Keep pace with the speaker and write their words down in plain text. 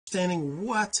understanding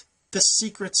what the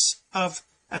secrets of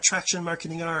attraction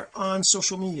marketing are on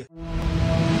social media.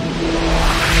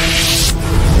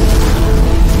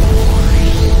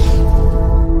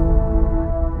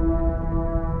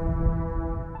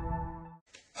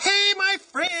 Hey my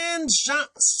friends,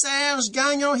 Jean-Serge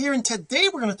Gagnon here, and today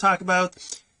we're going to talk about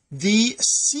the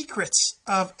secrets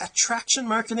of attraction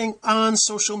marketing on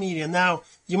social media. Now,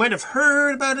 you might have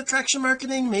heard about attraction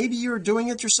marketing, maybe you're doing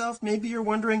it yourself, maybe you're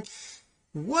wondering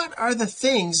what are the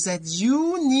things that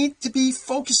you need to be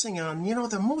focusing on,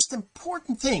 the most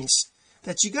important things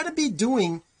that you got to be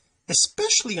doing,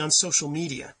 especially on social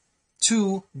media,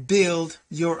 to build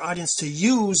your audience, to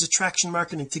use attraction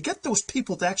marketing, to get those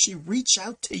people to actually reach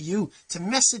out to you, to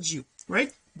message you,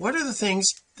 right? What are the things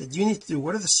that you need to do?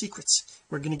 What are the secrets?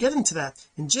 We're going to get into that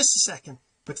in just a second,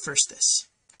 but first this.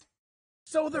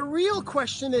 So the real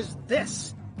question is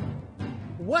this: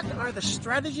 what are the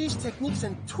strategies, techniques,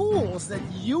 and tools that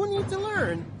you need to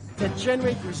learn to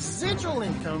generate residual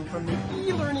income from the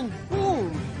e-learning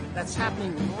boom that's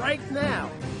happening right now?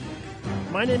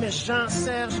 My name is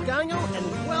Jean-Serge Gagnon,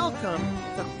 and welcome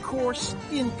to Course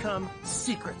Income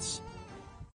Secrets.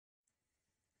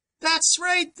 That's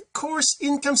right, Course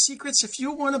Income Secrets. If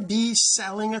you want to be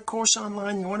selling a course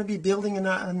online, you want to be building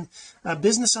a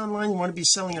business online, you want to be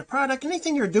selling a product,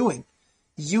 anything you're doing,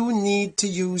 you need to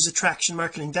use attraction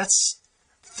marketing.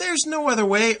 There's no other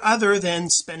way other than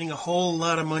spending a whole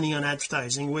lot of money on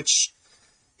advertising, which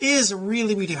is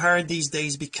really, really hard these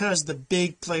days because the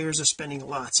big players are spending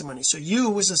lots of money. So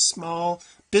you, as a small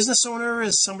business owner,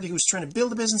 as somebody who's trying to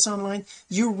build a business online,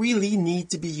 you really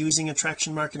need to be using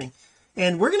attraction marketing.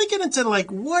 And we're going to get into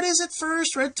what is it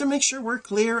first, right, to make sure we're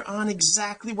clear on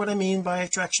exactly what I mean by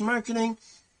attraction marketing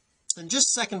in just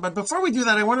a second. But before we do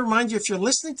that, I want to remind you, if you're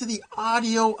listening to the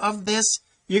audio of this,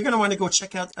 you're going to want to go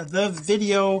check out the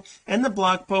video and the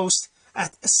blog post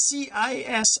at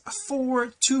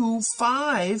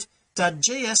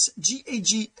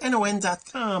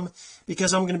cis425.jsgagnon.com,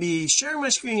 because I'm going to be sharing my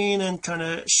screen and kind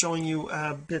of showing you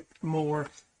a bit more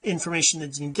information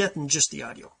that you can get in just the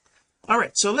audio. All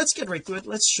right, so let's get right to it.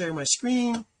 Let's share my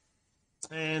screen,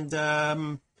 and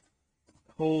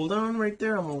hold on right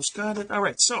there, almost got it. All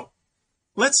right, so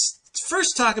let's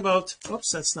first talk about,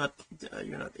 oops, that's not,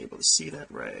 you're not able to see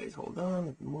that, right? Hold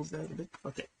on, move that a bit.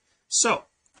 Okay, so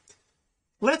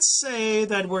let's say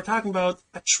that we're talking about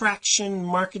attraction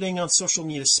marketing on social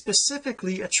media,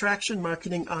 specifically attraction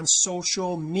marketing on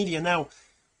social media. Now,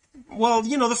 well,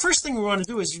 the first thing we want to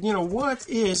do is, what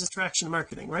is attraction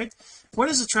marketing, right? What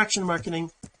is attraction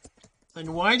marketing,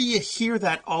 and why do you hear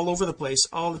that all over the place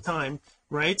all the time,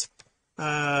 right?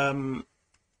 And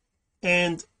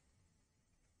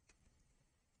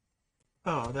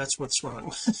oh, that's what's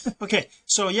wrong. Okay,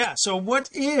 so yeah, so what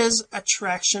is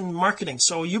attraction marketing?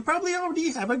 So you probably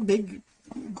already have a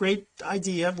great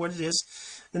idea of what it is,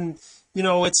 and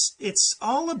it's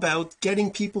all about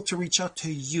getting people to reach out to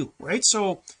you, right?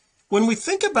 So when we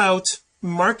think about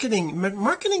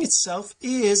marketing itself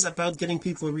is about getting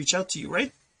people to reach out to you,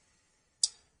 right?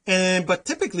 But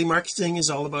typically marketing is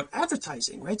all about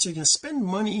advertising, right? So you're going to spend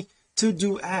money to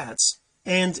do ads,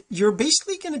 and you're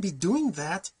basically going to be doing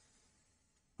that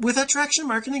with attraction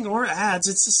marketing or ads.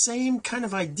 It's the same kind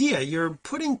of idea. You're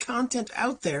putting content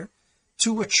out there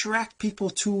to attract people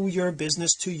to your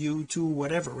business, to you, to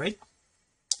whatever, right?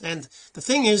 And the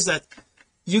thing is that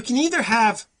you can either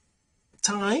have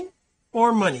time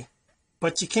or money,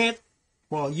 but you can't,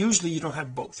 well, usually you don't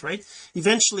have both, right?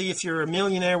 Eventually, if you're a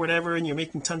millionaire, whatever, and you're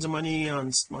making tons of money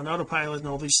on autopilot and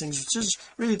all these things, which is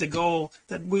really the goal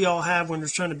that we all have when we're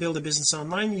trying to build a business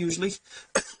online usually,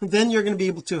 then you're going to be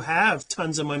able to have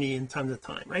tons of money and tons of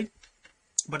time, right?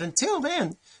 But until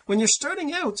then, when you're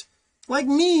starting out like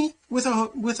me with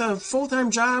a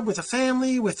full-time job, with a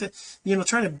family, with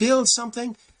trying to build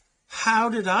something, how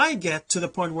did I get to the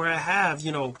point where I have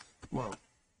well,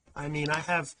 I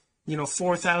have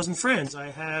 4,000 friends, I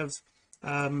have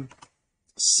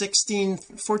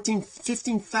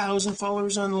 15,000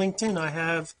 followers on LinkedIn, I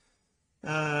have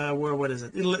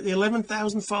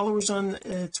 11,000 followers on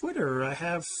Twitter, I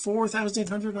have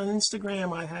 4,800 on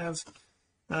Instagram, I have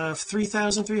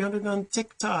 3,300 on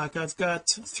TikTok, I've got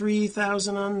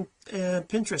 3,000 on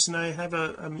Pinterest, and I have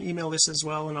an email list as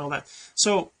well, and all that.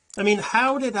 So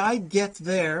how did I get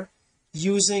there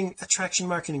using attraction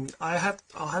marketing? I'll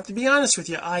have to be honest with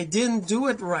you, I didn't do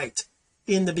it right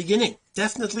in the beginning.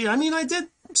 Definitely, I did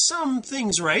some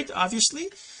things right,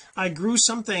 obviously I grew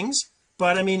some things,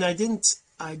 but I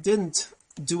didn't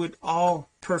do it all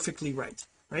perfectly right.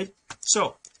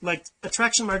 So like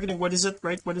attraction marketing, what is it,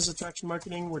 right? What is attraction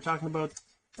marketing? We're talking about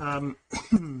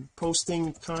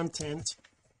posting content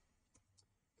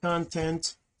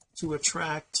content to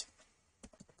attract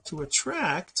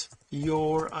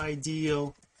your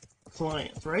ideal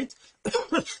client, right?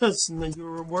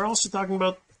 We're also talking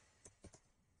about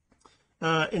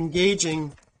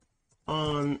engaging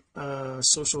on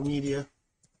social media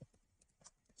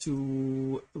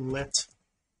to let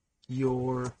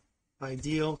your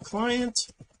ideal client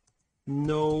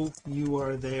know you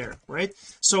are there, right?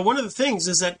 So one of the things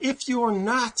is that if you're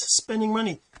not spending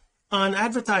money on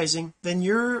advertising, then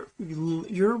you're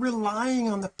relying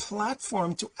on the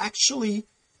platform to actually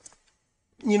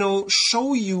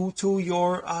show you to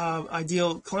your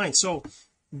ideal client. So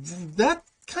that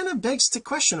kind of begs the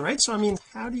question, right? So I mean,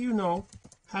 how do you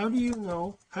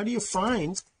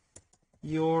find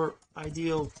your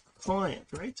ideal client,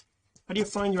 right? How do you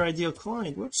find your ideal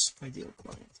client? Ideal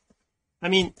client. I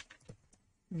mean,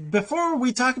 before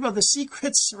we talk about the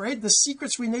secrets, right, the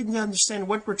secrets, we need to understand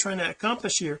what we're trying to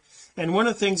accomplish here. And one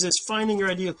of the things is finding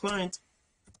your ideal client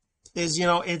is,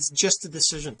 it's just a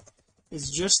decision.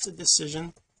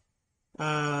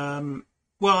 Well,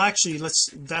 actually,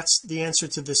 that's the answer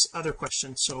to this other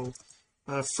question. So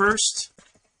first,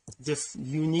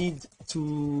 you need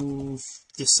to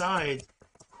decide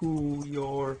who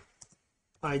your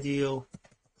ideal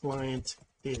client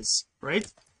is, right?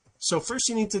 So first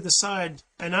you need to decide,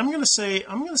 and I'm going to say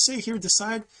here,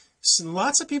 decide. So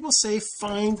lots of people say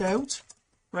find out,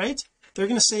 right? They're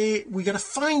going to say we got to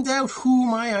find out who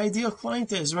my ideal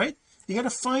client is, right? You got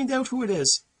to find out who it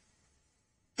is.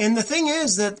 And the thing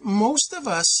is that most of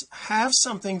us have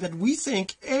something that we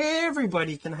think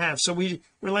everybody can have. So we're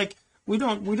like, we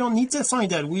don't need to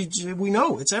find out. We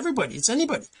know it's everybody, it's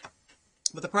anybody.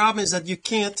 But the problem is that you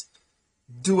can't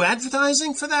do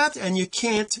advertising for that, and you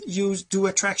can't do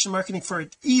attraction marketing for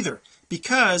it either,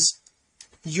 because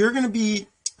you're going to be,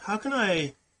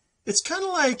 it's kind of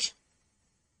like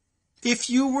if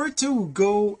you were to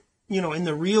go in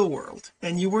the real world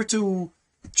and you were to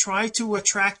try to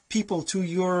attract people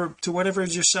to whatever it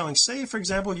is you're selling. Say for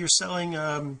example you're selling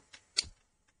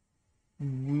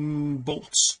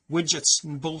bolts, widgets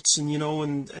and bolts,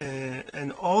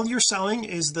 and all you're selling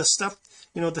is the stuff,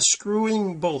 the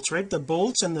screwing bolts, right? The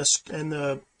bolts and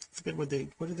the I forget what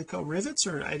do they call, rivets,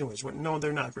 or anyways, no,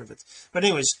 they're not rivets, but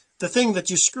anyways, the thing that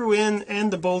you screw in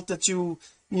and the bolt that you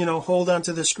hold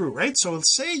onto the screw, right? So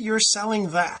say you're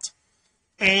selling that,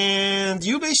 and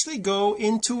you basically go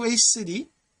into a city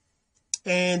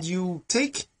and you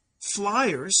take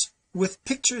flyers with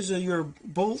pictures of your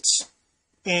bolts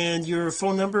and your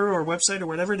phone number or website or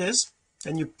whatever it is,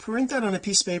 and you print that on a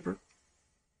piece of paper,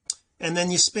 and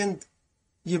then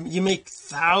you make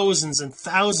thousands and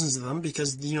thousands of them,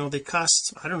 because they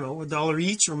cost, I don't know, $1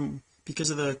 each, or because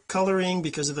of the coloring,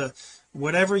 because of the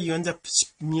whatever, you end up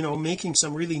making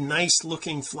some really nice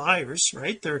looking flyers,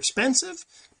 right? They're expensive,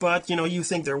 but you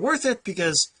think they're worth it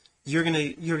because you're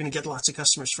gonna get lots of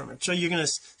customers from it. So you're gonna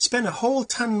spend a whole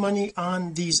ton of money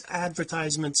on these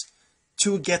advertisements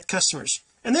to get customers,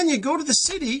 and then you go to the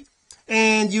city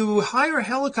and you hire a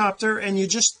helicopter and you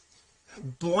just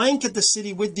blanket the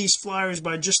city with these flyers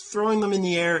by just throwing them in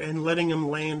the air and letting them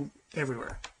land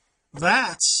everywhere.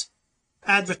 That's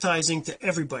advertising to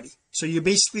everybody. So you're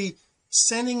basically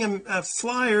sending a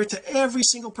flyer to every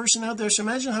single person out there. So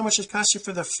imagine how much it costs you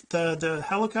for the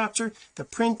helicopter, the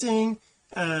printing,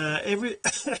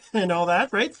 and all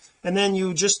that, right? And then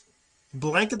you just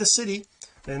blanket the city,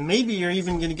 and maybe you're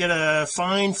even going to get a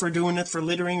fine for doing it, for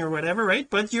littering or whatever, right?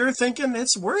 But you're thinking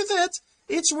it's worth it.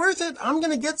 I'm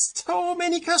going to get so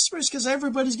many customers because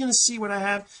everybody's going to see what I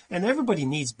have, and everybody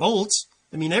needs bolts.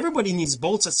 I mean, everybody needs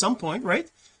bolts at some point, right?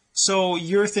 So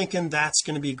you're thinking that's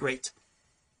going to be great.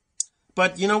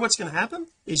 But what's going to happen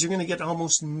is you're going to get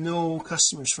almost no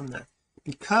customers from that,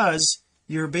 because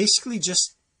you're basically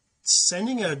just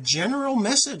sending a general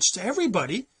message to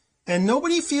everybody, and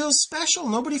nobody feels special.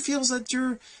 Nobody feels that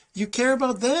you care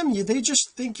about them. They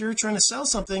just think you're trying to sell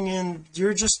something, and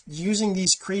you're just using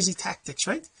these crazy tactics,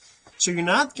 right? So you're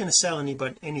not going to sell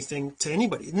anything to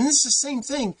anybody. And this is the same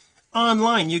thing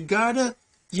online. You don't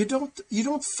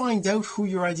find out who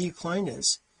your ideal client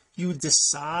is. You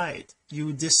decide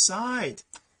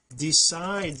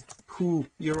who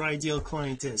your ideal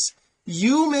client is.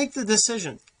 You make the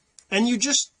decision, and you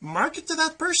just market to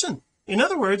that person. In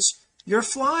other words, your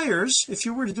flyers, if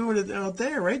you were to do it out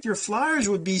there, right, your flyers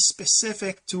would be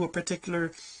specific to a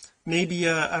particular, maybe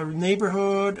a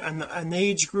neighborhood, an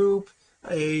age group,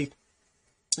 maybe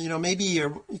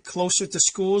closer to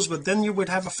schools. But then you would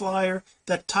have a flyer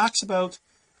that talks about,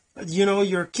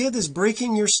 your kid is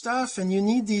breaking your stuff and you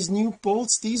need these new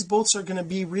bolts. These bolts are going to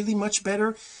be really much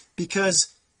better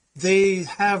because they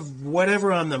have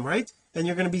whatever on them, right? and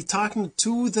you're going to be talking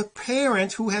to the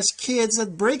parent who has kids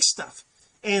that break stuff,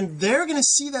 and they're going to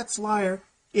see that flyer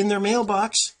in their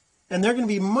mailbox, and they're going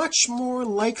to be much more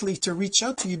likely to reach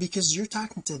out to you because you're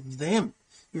talking to them.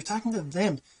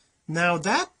 Now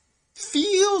that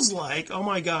feels like, oh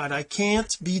my God, I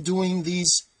can't be doing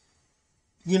these,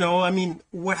 I mean,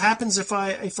 what happens if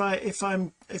a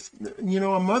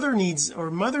mother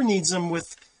needs them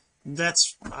with,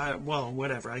 that's well,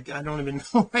 whatever, I don't even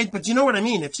know, right? But you know what I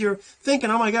mean. If you're thinking,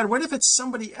 oh my God, what if it's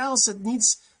somebody else that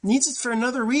needs it for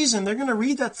another reason, they're going to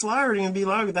read that flyer and be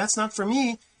like, that's not for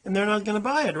me, and they're not going to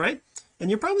buy it, right? And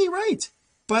you're probably right,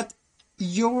 but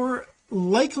your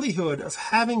likelihood of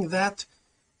having that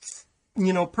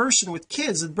person with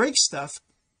kids that breaks stuff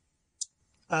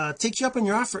take you up on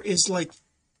your offer is like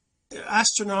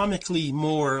astronomically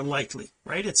more likely,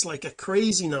 right? It's like a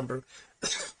crazy number.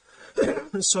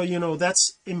 So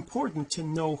that's important to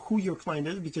know who your client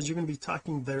is, because you're going to be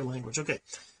talking their language. Okay,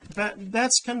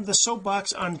 that's kind of the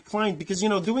soapbox on client, because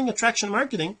doing attraction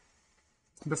marketing,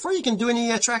 before you can do any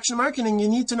attraction marketing, you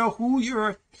need to know who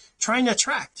you're trying to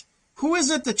attract. Who is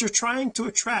it that you're trying to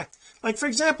attract? Like, for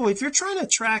example, if you're trying to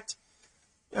attract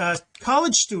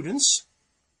college students,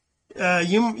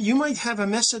 you might have a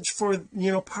message for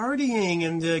partying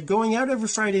and going out every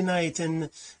Friday night and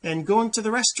going to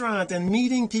the restaurant and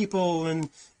meeting people and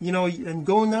and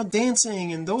going out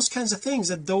dancing and those kinds of things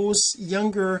that those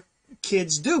younger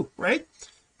kids do, right?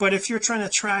 But if you're trying to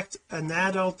attract an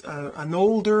adult, an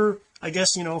older, I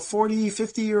guess 40,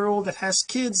 50-year-old that has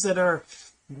kids that are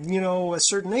a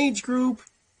certain age group,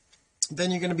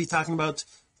 then you're going to be talking about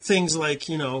things like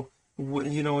your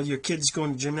kids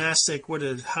going to gymnastic,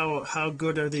 how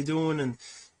good are they doing, and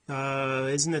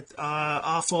isn't it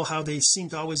awful how they seem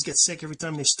to always get sick every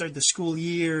time they start the school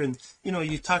year, and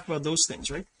you talk about those things,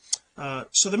 right?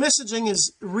 So the messaging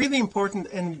is really important,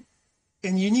 and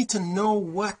you need to know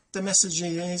what the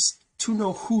messaging is to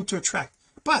know who to attract.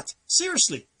 But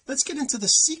seriously, let's get into the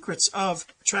secrets of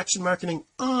attraction marketing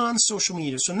on social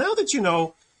media. So now that you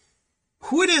know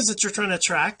who it is that you're trying to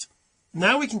attract,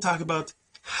 now we can talk about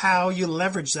how you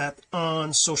leverage that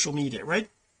on social media, right?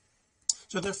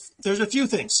 So there's a few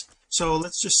things. So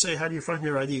let's just say, how do you find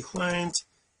your ideal client?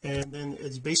 And then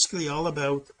it's basically all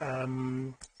about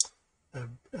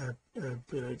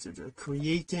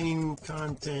creating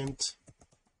content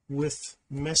with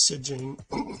messaging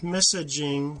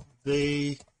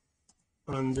they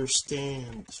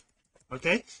understand.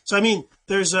 Okay, so I mean,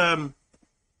 there's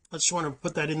I just want to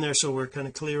put that in there so we're kind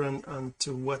of clear on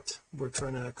to what we're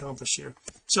trying to accomplish here.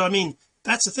 So I mean,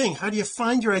 that's the thing. How do you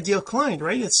find your ideal client,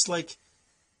 right? It's like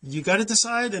you got to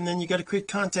decide, and then you got to create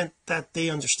content that they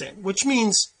understand, which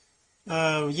means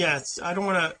I don't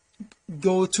want to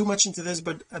go too much into this,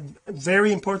 but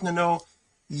very important to know,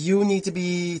 you need to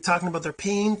be talking about their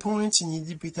pain points, and you need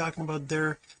to be talking about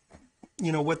their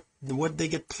what they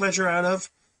get pleasure out of,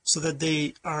 so that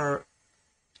they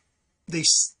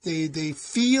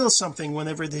feel something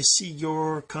whenever they see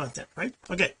your content, right?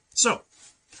 Okay, so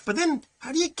but then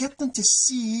how do you get them to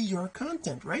see your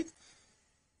content, right?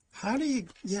 How do you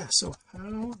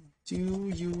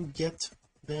get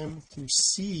them to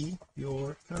see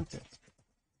your content?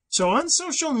 So on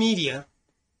social media,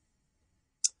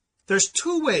 there's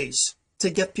two ways to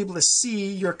get people to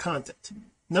see your content.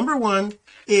 Number one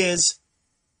is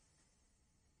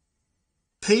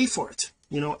pay for it,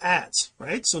 ads,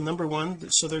 right? So number one,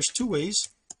 so there's two ways,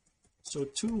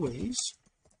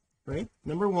 right?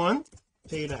 Number one,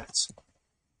 paid ads,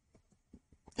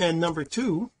 and number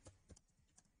two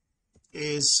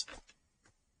is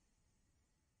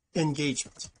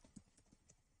engagement.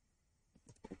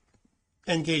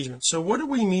 So what do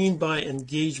we mean by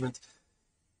engagement?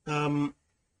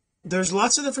 There's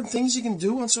lots of different things you can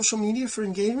do on social media for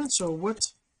engagement. So what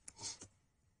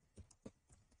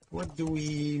do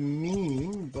we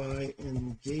mean by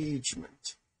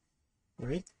engagement,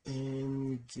 right? Engagement,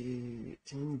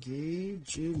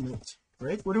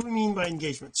 right? What do we mean by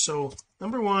engagement? So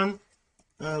number one,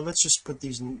 let's just put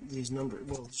these numbers,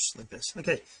 well, just like this.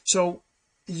 Okay, so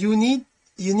you need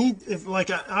if, like,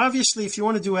 obviously if you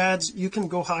want to do ads, you can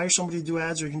go hire somebody to do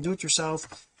ads, or you can do it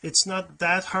yourself. It's not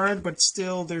that hard, but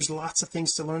still there's lots of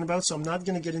things to learn about, so I'm not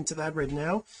going to get into that right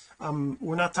now.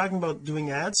 We're not talking about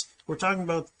doing ads, we're talking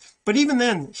about, but even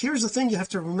then, here's the thing you have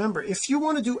to remember: if you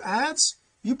want to do ads,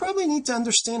 you probably need to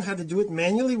understand how to do it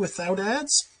manually without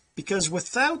ads, because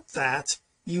without that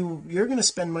you're going to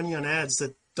spend money on ads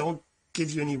that don't give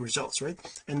you any results, right?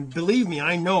 And believe me,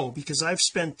 I know, because I've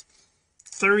spent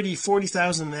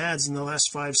 30,000-40,000 ads in the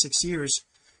last 5-6 years,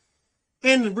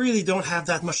 and really don't have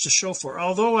that much to show for.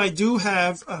 Although I do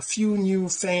have a few new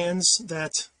fans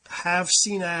that have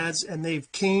seen ads and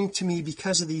they've came to me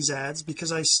because of these ads,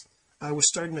 because I was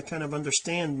starting to kind of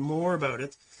understand more about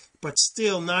it, but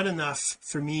still not enough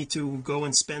for me to go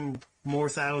and spend more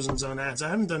thousands on ads. I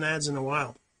haven't done ads in a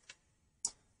while.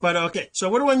 But okay, so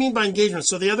what do I mean by engagement?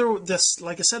 So this,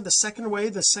 like I said, the second way,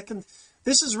 this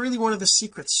is really one of the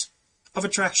secrets of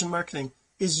attraction marketing,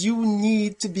 is you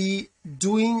need to be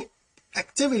doing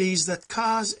activities that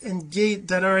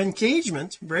that are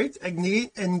engagement, right?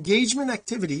 Engagement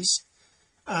activities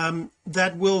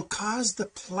that will cause the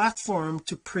platform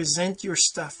to present your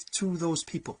stuff to those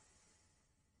people.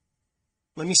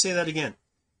 Let me say that again.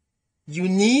 You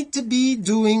need to be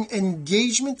doing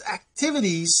engagement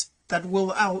activities that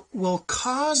will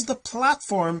cause the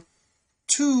platform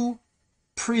to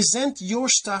present your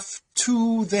stuff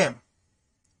to them.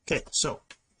 Okay, so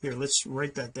here, let's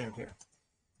write that down here.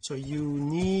 So you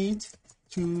need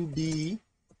to be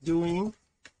doing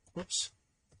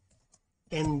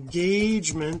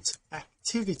engagement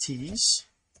activities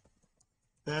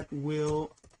that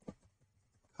will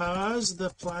cause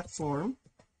the platform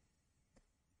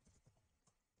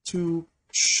to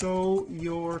show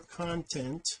your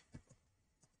content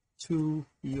to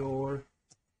your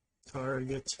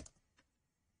target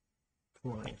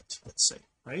client, let's say,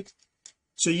 right?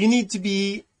 So you need to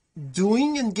be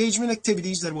doing engagement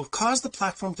activities that will cause the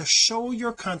platform to show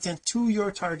your content to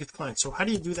your target client. So how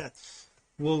do you do that?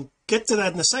 We'll get to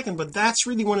that in a second, but that's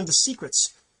really one of the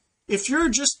secrets. If you're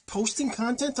just posting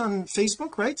content on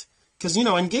Facebook, right? Because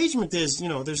engagement is,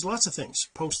 there's lots of things.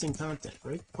 Posting content,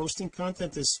 right? Posting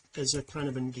content is a kind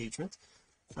of engagement.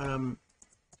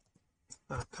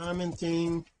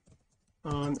 Commenting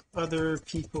on other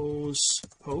people's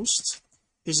posts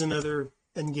is another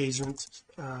engagement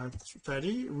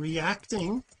strategy.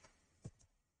 Reacting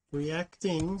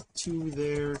to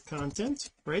their content,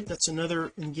 right? That's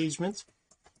another engagement.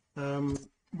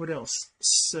 What else?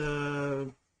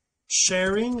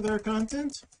 Sharing their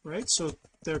content, right? So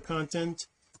their content,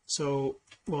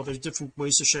 well, there's different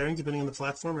ways of sharing depending on the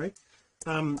platform, right?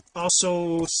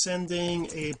 Also sending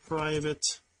a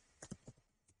private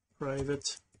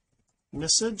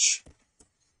message,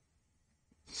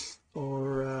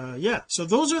 or so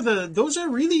those are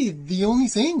really the only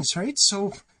things, right?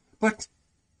 So, but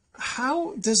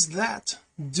how does that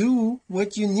do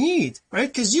what you need, right?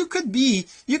 Because you could be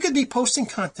posting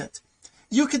content,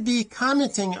 you could be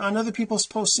commenting on other people's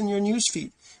posts in your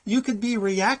newsfeed, you could be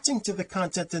reacting to the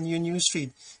content in your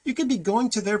newsfeed, you could be going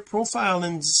to their profile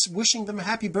and wishing them a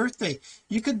happy birthday,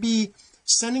 you could be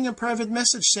sending a private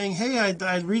message saying, hey,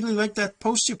 I really like that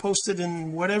post you posted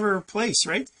in whatever place,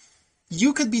 right?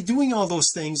 You could be doing all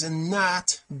those things and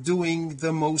not doing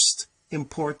the most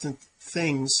important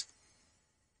things,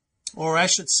 or I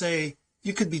should say,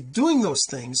 you could be doing those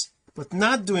things but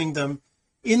not doing them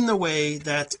in the way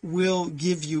that will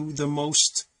give you the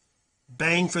most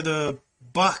bang for the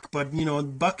buck. But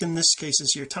buck in this case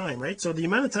is your time, right? So the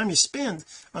amount of time you spend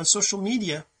on social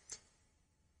media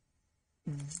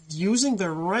using the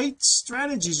right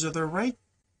strategies, or the right,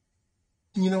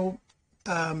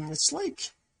 it's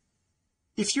like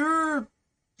if you're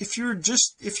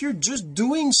just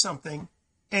doing something,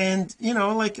 and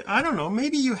like, I don't know,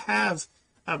 maybe you have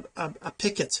a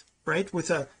picket, right, with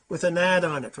an ad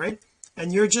on it, right,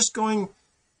 and you're just going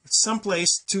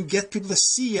someplace to get people to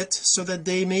see it, so that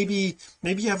they maybe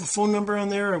you have a phone number on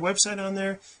there or a website on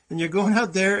there, and you're going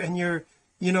out there and you're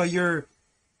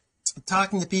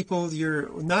talking to people, you're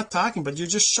not talking, but you're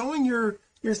just showing your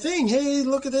thing. Hey,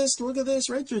 look at this,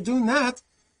 right? You're doing that,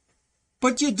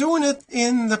 but you're doing it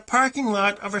in the parking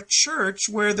lot of a church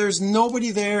where there's nobody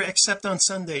there except on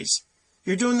Sundays.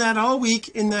 You're doing that all week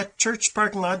in that church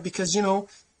parking lot because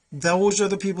those are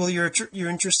the people you're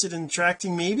interested in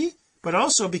attracting, maybe, but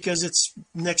also because it's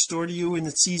next door to you and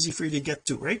it's easy for you to get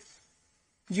to, right?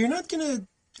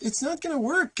 It's not going to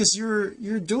work because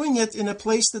you're doing it in a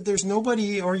place that there's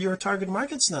nobody, or your target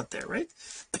market's not there, right?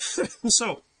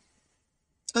 So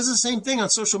that's the same thing on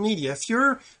social media. If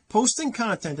you're posting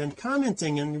content and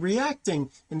commenting and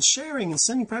reacting and sharing and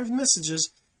sending private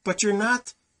messages, but you're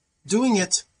not doing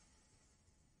it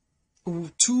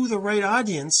to the right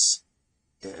audience,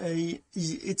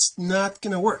 it's not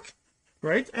going to work,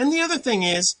 right? And the other thing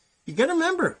is, you got to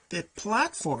remember that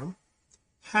platform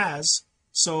has,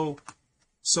 so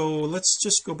let's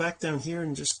just go back down here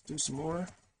and just do some more.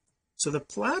 So the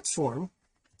platform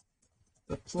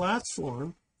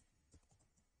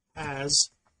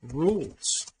has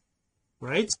rules,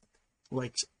 right?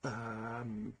 Like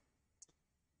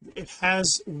it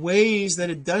has ways that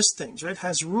it does things, right? It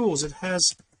has rules, it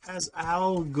has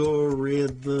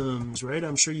algorithms, right?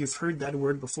 I'm sure you've heard that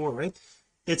word before, right?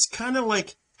 It's kind of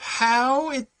like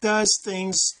how it does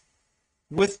things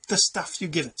with the stuff you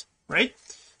give it, right?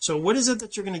 So what is it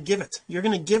that you're going to give it? You're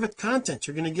going to give it content,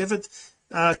 you're going to give it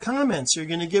comments, you're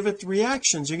going to give it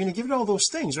reactions, you're going to give it all those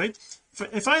things, right?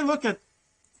 If I look at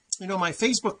my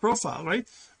Facebook profile, right,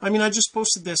 I mean, I just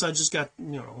posted this, I just got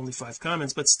only 5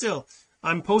 comments, but still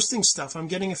I'm posting stuff, I'm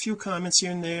getting a few comments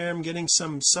here and there, I'm getting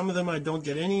some of them I don't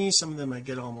get any, some of them I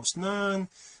get almost none,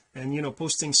 and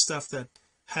posting stuff that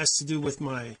has to do with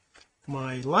my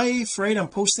life, right? I'm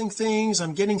posting things,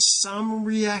 I'm getting some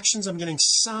reactions, I'm getting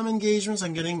some engagements,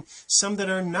 I'm getting some that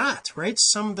are not, right?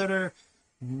 Some that are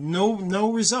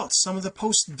no results, some of the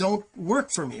posts don't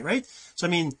work for me, right? So I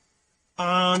mean,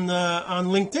 on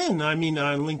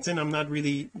LinkedIn, I'm not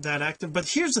really that active, but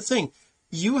here's the thing,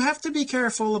 you have to be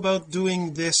careful about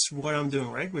doing what I'm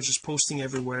doing, right, which is posting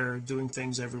everywhere, doing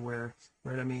things everywhere,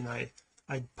 right? I mean, I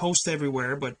post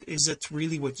everywhere, but is it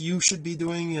really what you should be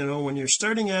doing? When you're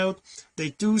starting out,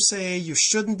 they do say you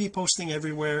shouldn't be posting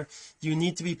everywhere, you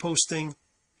need to be posting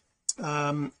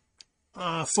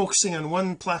focusing on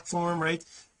one platform, right?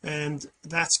 And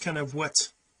that's kind of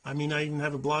what I even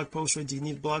have a blog post, right? Do you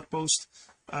need a blog post?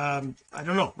 I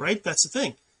don't know, right? That's the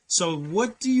thing. So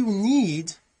what do you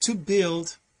need to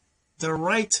build the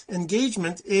right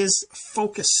engagement is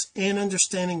focus and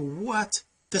understanding what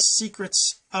the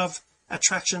secrets of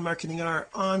attraction marketing are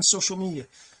on social media.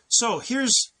 So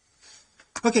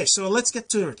so let's get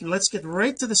to it, let's get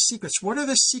right to the secrets. What are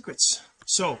the secrets?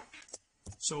 So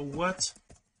what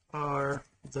are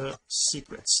the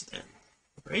secrets then,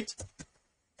 right?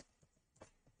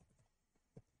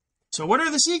 So what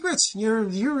are the secrets?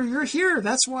 You're here,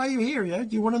 that's why you're here. Yeah,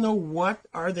 you want to know what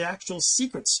are the actual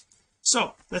secrets.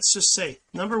 So let's just say,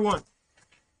 number 1,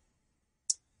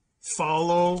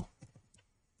 follow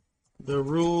the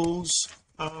rules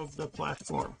of the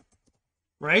platform,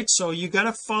 right? So you got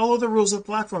to follow the rules of the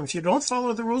platform. If you don't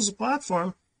follow the rules of the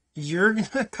platform, you're going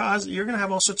to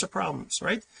have all sorts of problems,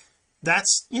 right?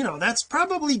 That's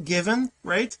probably given,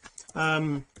 right?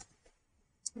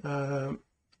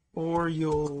 Or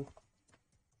you'll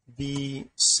be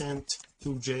sent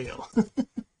to jail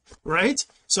right?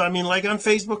 So like on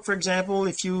Facebook, for example,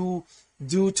 if you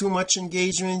do too much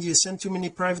engagement, you send too many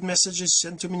private messages,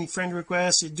 send too many friend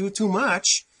requests, you do too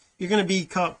much, you're going to be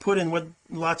put in what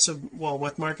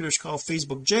marketers call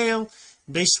Facebook jail.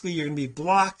 Basically, you're going to be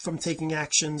blocked from taking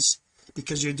actions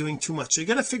because you're doing too much. So you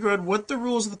got to figure out what the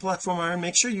rules of the platform are and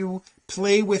make sure you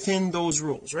play within those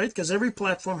rules, right? Because every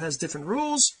platform has different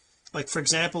rules. Like, for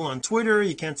example, on Twitter,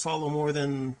 you can't follow more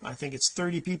than, I think it's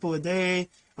 30 people a day.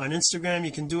 On Instagram,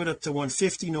 you can do it up to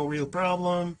 150, no real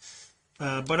problem.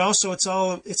 But also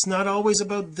it's not always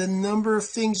about the number of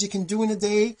things you can do in a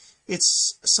day.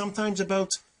 It's sometimes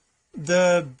about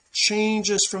the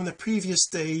changes from the previous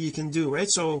day you can do, right?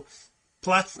 So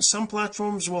some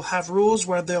platforms will have rules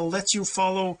where they'll let you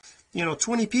follow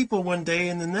 20 people one day,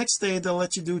 and the next day they'll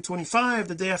let you do 25,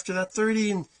 the day after that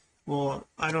 30, and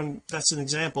that's an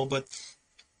example, but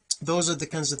those are the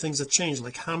kinds of things that change.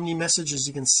 Like how many messages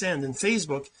you can send in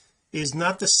Facebook is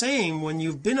not the same when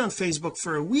you've been on Facebook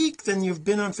for a week than you've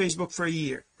been on Facebook for a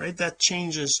year, right? That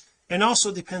changes, and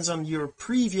also depends on your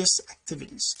previous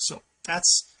activities. So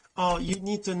that's all you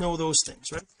need to know, those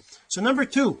things, right? So number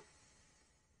 2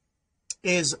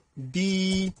 is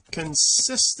be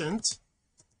consistent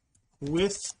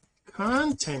with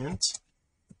content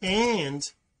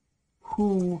and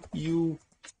who you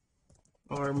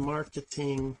are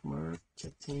marketing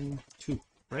to,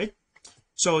 right?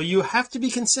 So you have to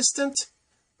be consistent.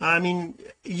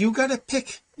 You got to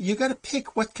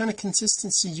pick what kind of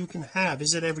consistency you can have.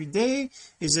 Is it every day?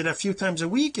 Is it a few times a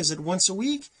week? Is it once a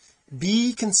week?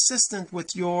 Be consistent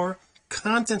with your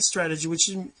content strategy, which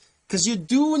is because you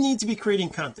do need to be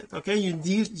creating content. Okay,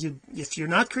 if you're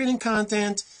not creating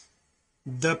content,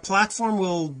 the platform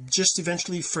will just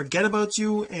eventually forget about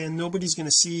you, and nobody's going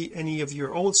to see any of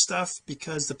your old stuff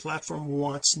because the platform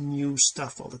wants new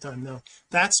stuff all the time. Now,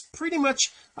 that's pretty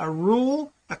much a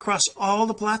rule across all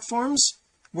the platforms,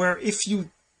 where if you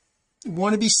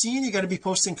want to be seen, you got to be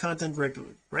posting content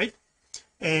regularly, right?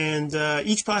 And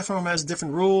each platform has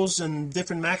different rules and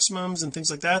different maximums and things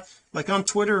like that. Like on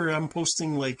Twitter, I'm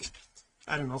posting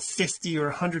 50 or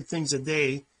 100 things a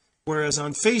day, whereas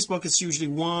on Facebook it's usually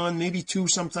 1, maybe 2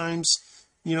 sometimes,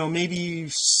 maybe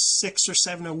 6 or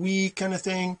 7 a week kind of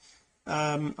thing.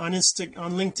 On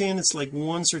LinkedIn it's like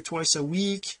once or twice a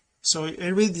week. So it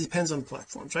really depends on the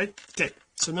platforms, right? Okay,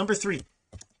 so number 3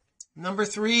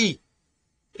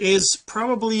 is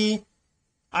probably,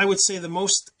 I would say, the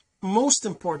most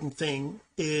important thing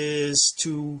is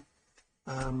to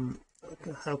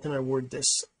how can I word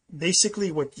this?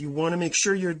 Basically, what you want to make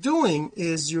sure you're doing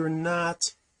is you're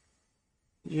not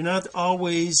you're not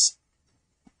always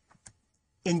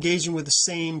engaging with the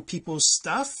same people's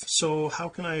stuff. So how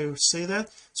can I say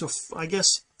that? So I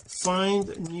guess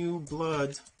find new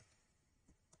blood,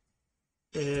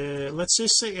 let's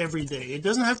just say every day. It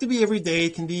doesn't have to be every day,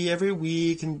 it can be every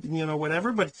week, and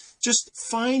whatever, but just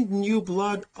find new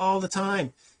blood all the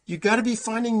time. You got to be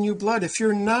finding new blood. If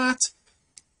you're not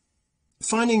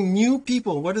finding new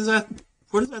people, what does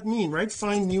that mean, right?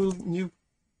 Find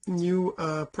new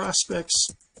prospects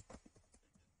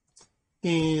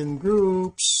in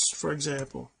groups, for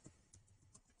example,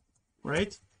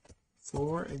 right?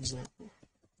 For example.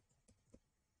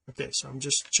 Okay, so I'm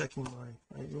just checking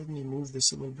let me move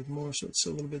this a little bit more so it's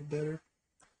a little bit better.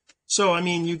 So I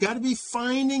mean, you got to be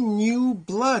finding new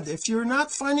blood. If you're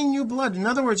not finding new blood, in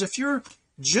other words, if you're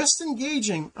just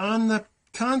engaging on the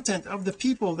content of the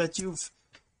people that you've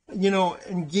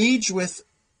engaged with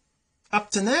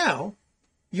up to now,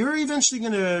 you're eventually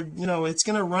gonna it's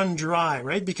gonna run dry,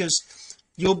 right? Because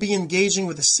you'll be engaging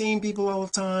with the same people all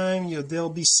the time. They'll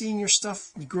be seeing your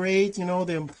stuff great,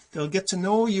 they'll get to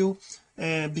know you,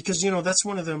 and because that's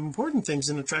one of the important things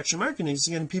in attraction marketing is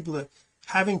getting people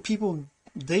having people,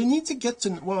 they need to get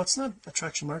to, well, it's not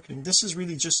attraction marketing, this is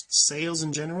really just sales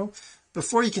in general.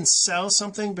 Before you can sell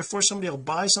something, before somebody will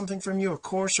buy something from you, a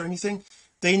course or anything,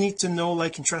 they need to know,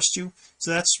 like, and trust you.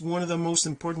 So that's one of the most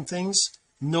important things.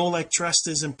 Know, like, trust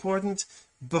is important,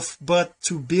 but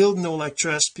to build know, like,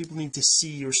 trust, people need to see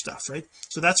your stuff, right?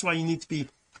 So that's why you need to be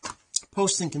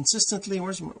posting consistently.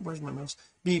 Where's my mouse?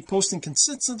 Be posting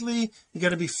consistently. You got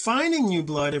to be finding new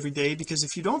blood every day, because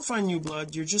if you don't find new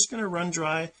blood, you're just going to run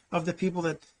dry of the people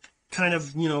that kind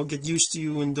of get used to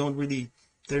you and don't really,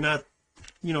 they're not,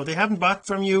 they haven't bought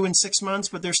from you in 6 months,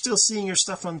 but they're still seeing your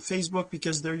stuff on Facebook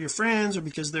because they're your friends, or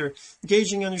because they're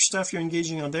engaging on your stuff, you're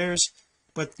engaging on theirs.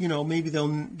 But maybe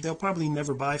they'll probably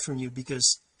never buy from you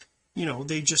because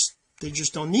they just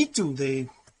don't need to,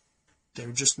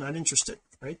 they're just not interested,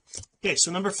 right? Okay, so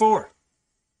number 4,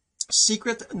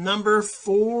 secret number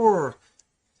 4,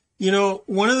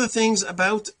 one of the things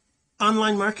about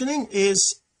online marketing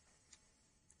is,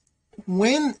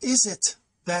 when is it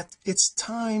that it's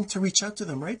time to reach out to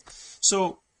them, right?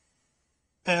 So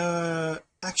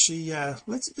actually,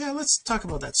 let's talk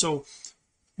about that. So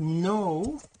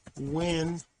know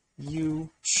when you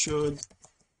should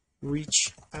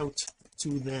reach out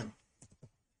to them.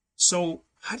 So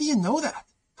how do you know that?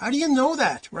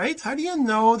 Right? How do you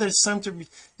know that it's time to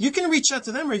you can reach out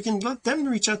to them, or you can let them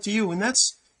reach out to you, and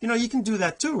that's you can do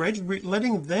that too, right?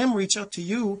 Letting them reach out to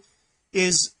you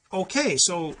is okay.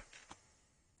 So,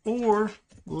 or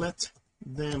let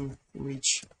them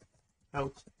reach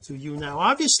out to you. Now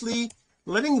obviously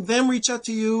letting them reach out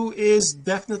to you is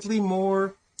definitely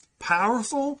more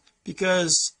powerful,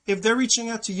 because if they're reaching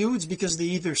out to you, it's because they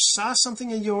either saw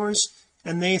something of yours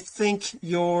and they think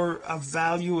you're of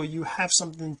value, or you have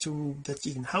something that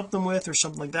you can help them with, or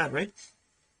something like that, right?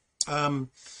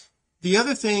 The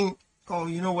other thing,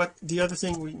 the other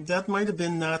thing that might have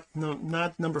been not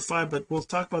number 5, but we'll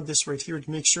talk about this right here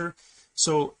to make sure.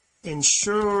 So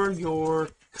ensure your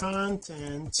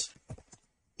content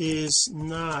is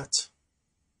let's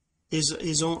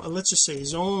just say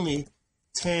is only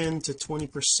 10 to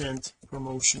 20%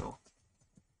 promotional.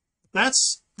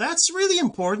 That's really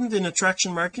important in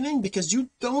attraction marketing, because you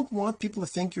don't want people to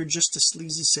think you're just a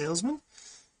sleazy salesman.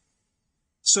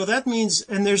 So that means,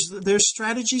 and there's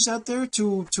strategies out there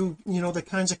to the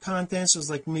kinds of content. So it's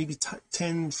like maybe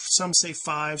 10, some say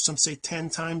 5, some say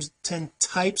 10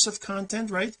 types of content,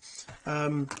 right?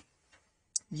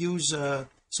 Use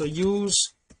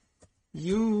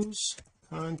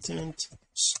content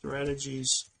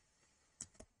strategies.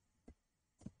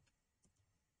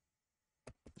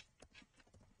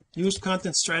 Use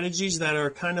content strategies that are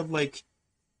kind of like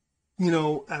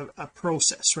a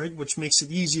process, right, which makes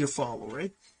it easy to follow,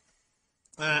 right?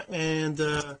 And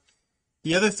the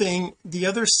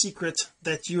other secret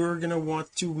that you're going to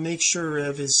want to make sure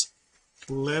of is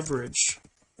leverage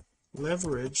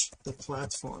the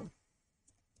platform.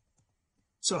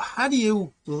 So how do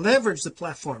you leverage the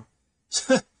platform?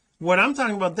 What I'm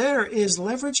talking about there is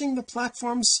leveraging the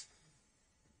platform's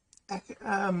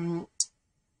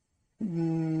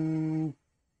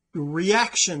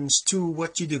reactions to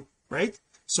what you do, right?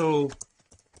 So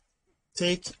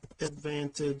take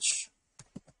advantage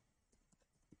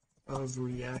of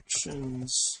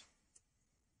reactions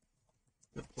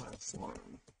the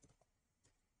platform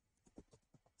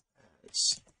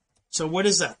has. So what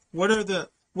is that? What are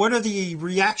the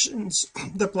reactions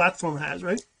the platform has,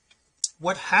 right?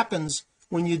 What happens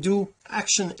when you do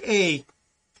action A?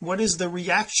 What is the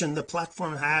reaction the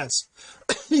platform has?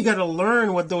 You got to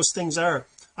learn what those things are.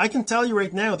 I can tell you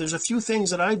right now there's a few things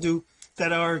that I do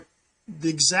that are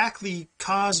exactly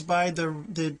caused by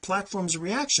the platform's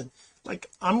reaction. Like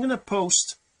I'm going to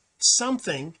post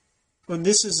something when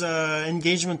this is a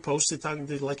engagement post. They're talking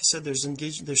to, like I said, there's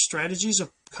strategies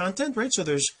of content, right? So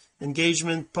there's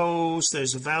engagement post,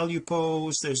 there's a value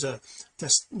post, there's a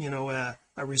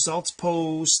results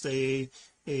post, a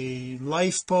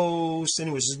life post.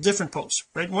 Anyways, there's different posts,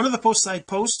 right? One of the posts I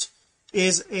post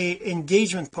is a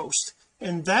engagement post,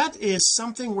 and that is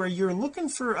something where you're looking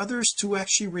for others to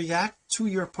actually react to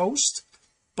your post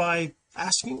by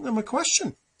asking them a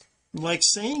question, like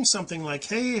saying something like,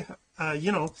 hey,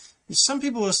 some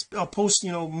people I'll post,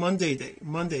 Monday,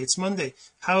 it's Monday,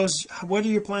 what are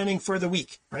you planning for the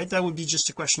week, right? That would be just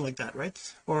a question like that, right?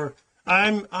 Or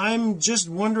I'm just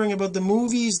wondering about the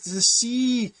movies to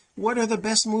see what are the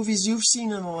best movies you've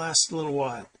seen in the last little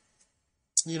while,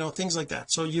 things like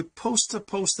that. So you post a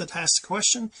post that has a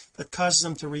question that causes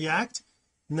them to react.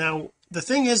 Now the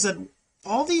thing is that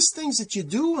all these things that you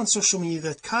do on social media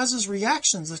that causes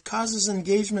reactions, that causes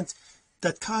engagement,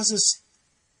 that causes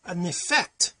an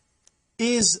effect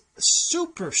is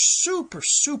super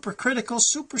critical,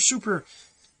 super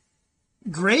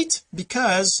great,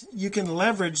 because you can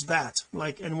leverage that.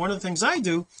 And one of the things I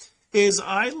do is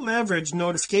I leverage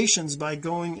notifications by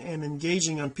going and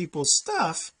engaging on people's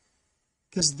stuff,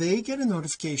 because they get a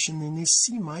notification and they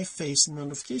see my face in the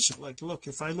notification. Like, look,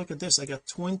 if I look at this, I got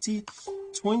 20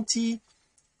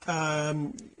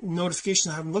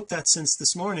 notifications I haven't looked at since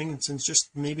this morning, and since just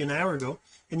maybe an hour ago.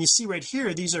 And you see right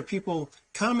here, these are people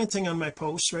commenting on my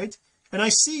posts, right? And I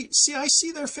see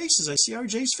their faces. I see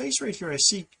RJ's face right here, I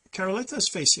see Carolita's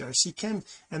face here, I see Ken,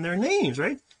 and their names,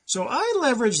 right? So I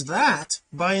leverage that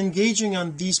by engaging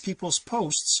on these people's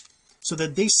posts so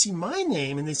that they see my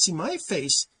name and they see my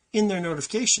face in their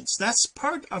notifications. That's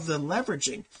part of the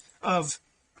leveraging of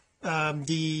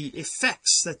the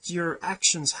effects that your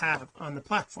actions have on the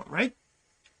platform, right?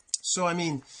 So I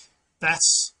mean,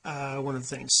 that's one of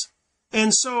the things.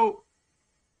 And so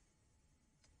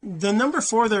the number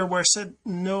 4 there, where I said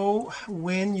know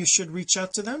when you should reach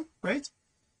out to them, right?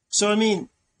 So I mean,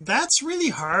 that's really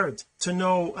hard to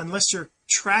know unless you're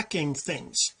tracking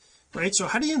things, right? So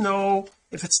how do you know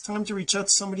if it's time to reach out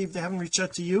to somebody if they haven't reached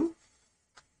out to you?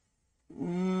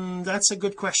 That's a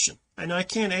good question, and I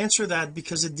can't answer that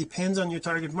because it depends on your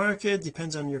target market,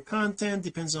 depends on your content,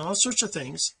 depends on all sorts of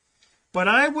things. But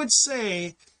I would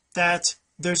say that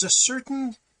there's a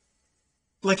certain,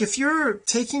 like, if you're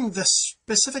taking the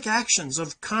specific actions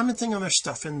of commenting on their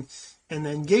stuff and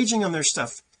engaging on their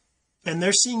stuff, and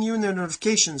they're seeing you in their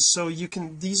notifications, so you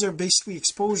can, these are basically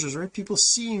exposures, right? People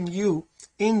seeing you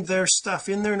in their stuff,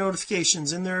 in their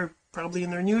notifications, in their, probably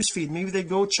in their news feed. Maybe they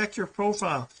go check your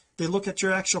profile, they look at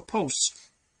your actual posts.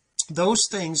 Those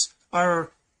things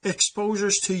are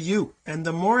exposures to you, and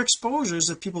the more exposures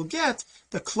that people get,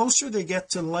 the closer they get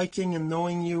to liking and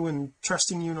knowing you and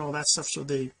trusting you and all that stuff, so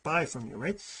they buy from you,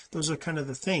 right? Those are kind of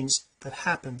the things that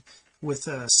happen with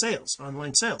sales,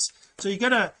 online sales. So you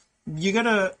gotta be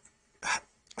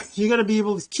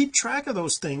able to keep track of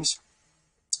those things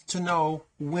to know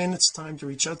when it's time to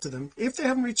reach out to them if they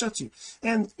haven't reached out to you.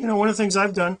 And one of the things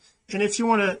I've done, and if you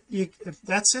want to, if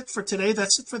that's it for today,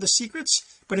 that's it for the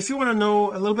secrets. But if you want to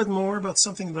know a little bit more about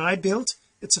something that I built,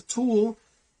 it's a tool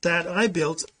that I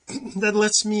built that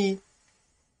lets me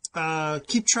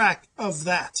keep track of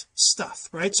that stuff,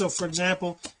 right? So for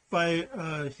example, if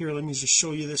I here, let me just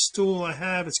show you this tool I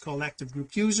have. It's called Active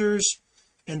Group Users,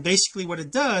 and basically what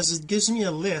it does is it gives me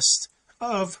a list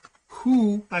of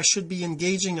who I should be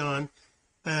engaging on,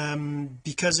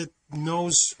 because it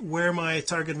knows where my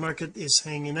target market is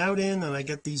hanging out in, and I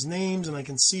get these names, and I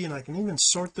can see, and I can even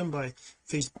sort them by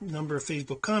number of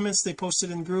Facebook comments they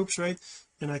posted in groups, right?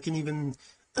 And I can even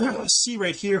see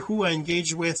right here who I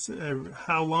engaged with,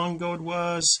 how long ago it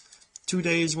was, 2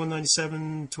 days,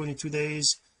 197, 22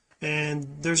 days,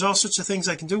 and there's all sorts of things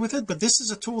I can do with it. But this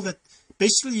is a tool that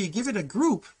basically you give it a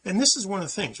group, and this is one of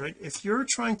the things, right? If you're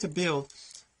trying to build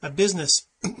a business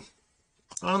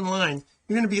online,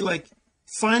 you're going to be like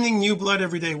finding new blood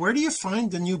every day. Where do you find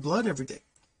the new blood every day?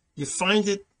 You find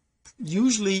it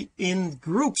usually in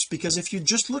groups, because if you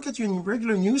just look at your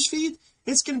regular news feed,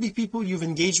 it's going to be people you've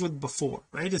engaged with before,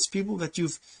 right? It's people that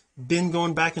you've been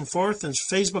going back and forth, and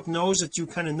Facebook knows that you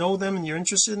kind of know them and you're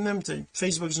interested in them.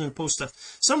 Facebook is going to post stuff.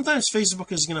 Sometimes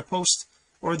Facebook is going to post,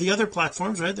 or the other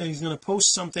platforms, right, they're going to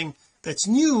post something that's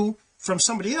new from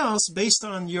somebody else based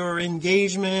on your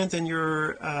engagement and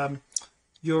your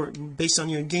based on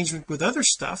your engagement with other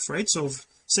stuff, right? So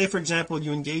say for example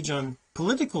you engage on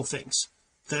political things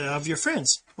of your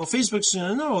friends, well, Facebook's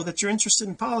going to know that you're interested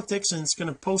in politics, and it's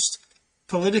going to post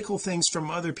political things from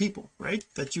other people, right,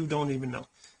 that you don't even know.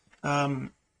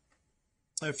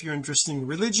 If you're interested in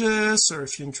religious, or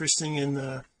if you're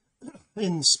interested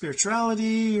in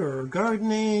spirituality or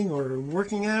gardening or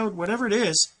working out, whatever it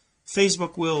is,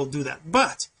 Facebook will do that.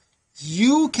 But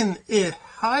you can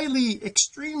highly,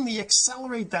 extremely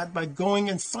accelerate that by going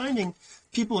and finding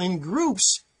people in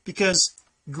groups, because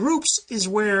groups is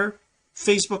where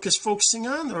Facebook is focusing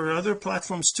on, or other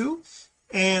platforms too,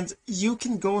 and you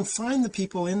can go and find the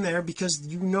people in there, because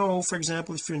you know, for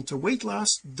example, if you're into weight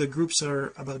loss, the groups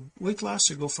are about weight loss,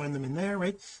 so go find them in there,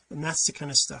 right? And that's the kind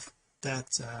of stuff that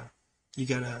you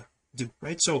gotta do,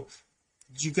 right? So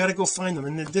you got to go find them,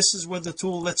 and this is what the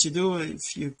tool lets you do.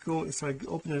 If I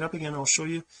open it up again, I'll show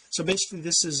you. So basically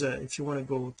this is if you want to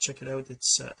go check it out,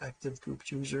 it's active group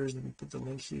users. Let me put the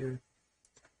link here,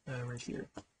 right here.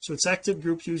 So it's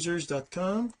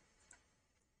activegroupusers.com,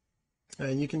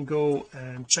 and you can go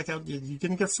and check out, you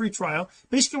can get a free trial.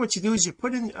 Basically what you do is you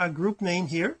put in a group name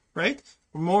here, right,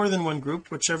 more than one group,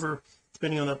 whichever,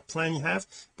 depending on the plan you have,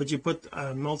 but you put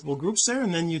multiple groups there,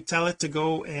 and then you tell it to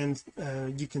go, and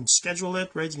you can schedule it,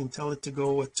 right? You can tell it to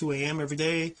go at 2 a.m. every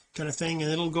day, kind of thing,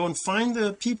 and it'll go and find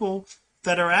the people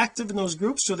that are active in those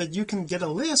groups, so that you can get a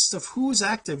list of who's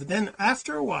active. Then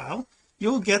after a while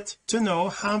you'll get to know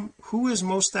who is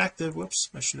most active. Whoops,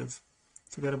 I should have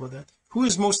forgot about that. Who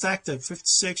is most active?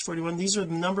 56, 41. These are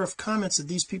the number of comments that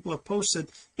these people have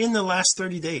posted in the last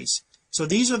 30 days. So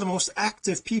these are the most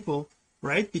active people,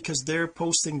 right, because they're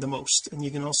posting the most. And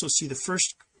you can also see the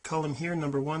first column here,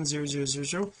 number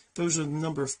 10000. Those are the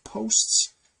number of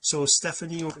posts. So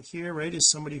Stephanie over here, right, is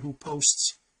somebody who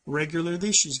posts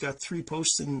regularly. She's got 3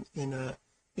 posts in a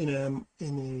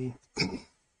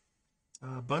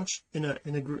bunch,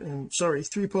 sorry,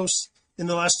 3 posts in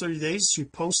the last 30 days she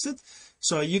posted.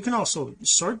 So you can also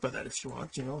sort by that if you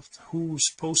want, you know,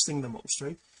 who's posting the most,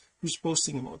 right? Who's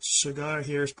posting the most? Cigar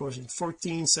here is posting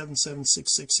 14, 7, 7,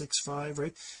 6, 6, 6, 5,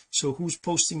 right? So who's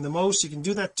posting the most? You can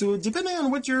do that too, depending on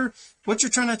what you're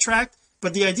trying to attract.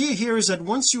 But the idea here is that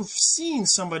once you've seen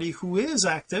somebody who is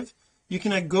active, you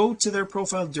can go to their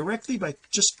profile directly by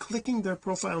just clicking their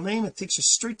profile name. It takes you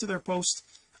straight to their post.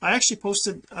 I actually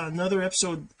posted another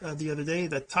episode the other day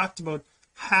that talked about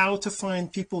how to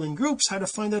find people in groups, how to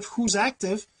find out who's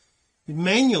active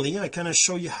manually. I kind of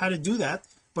show you how to do that,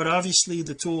 but obviously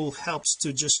the tool helps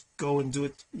to just go and do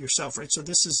it yourself, right? So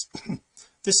this is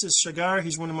this is Shagar.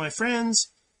 He's one of my friends.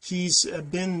 He's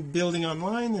been building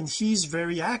online, and he's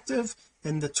very active,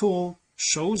 and the tool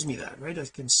shows me that, right? I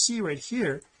can see right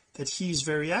here that he's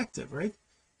very active, right?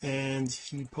 And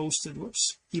he posted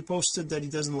that he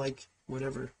doesn't like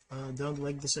whatever, don't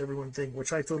like this everyone thing,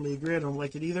 which I totally agree. I don't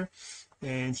like it either.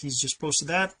 And he's just posted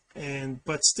that,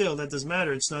 but still that doesn't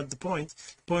matter. It's not the point.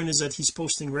 The point is that he's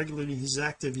posting regularly, he's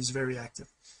active, he's very active.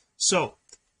 So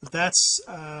that's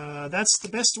the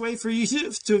best way for you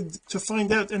to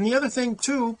find out. And the other thing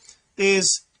too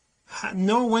is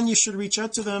know when you should reach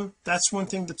out to them. That's one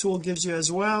thing the tool gives you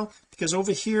as well, because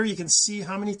over here you can see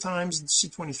how many times, see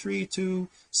 23, 2,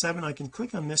 7. I can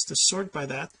click on this to sort by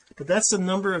that, but that's the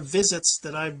number of visits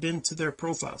that I've been to their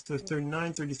profile.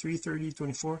 39, 33, 30,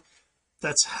 24.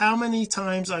 That's how many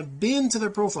times I've been to their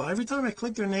profile. Every time I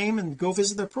click their name and go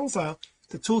visit their profile,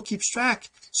 the tool keeps track.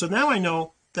 So now I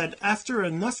know that after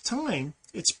enough time,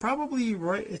 it's probably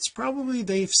right, it's probably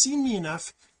they've seen me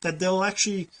enough that they'll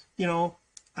actually, you know,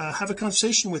 have a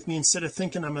conversation with me instead of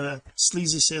thinking I'm a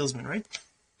sleazy salesman, right?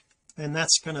 And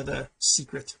that's kind of the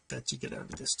secret that you get out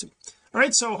of this too. All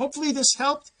right, so hopefully this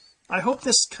helped. I hope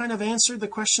this kind of answered the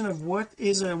question of what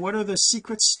are the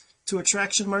secrets to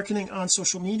attraction marketing on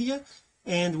social media,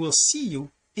 and we'll see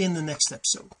you in the next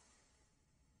episode.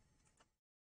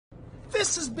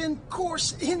 This has been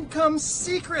Course Income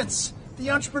Secrets, the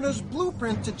entrepreneur's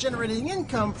blueprint to generating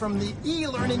income from the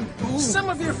e-learning boom. Some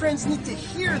of your friends need to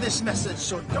hear this message,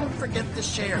 so don't forget to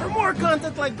share. For more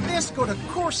content like this, go to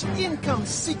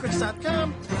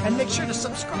CourseIncomeSecrets.com and make sure to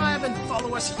subscribe and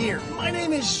follow us here. My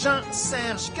name is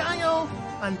Jean-Serge Gagnon.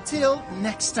 Until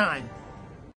next time.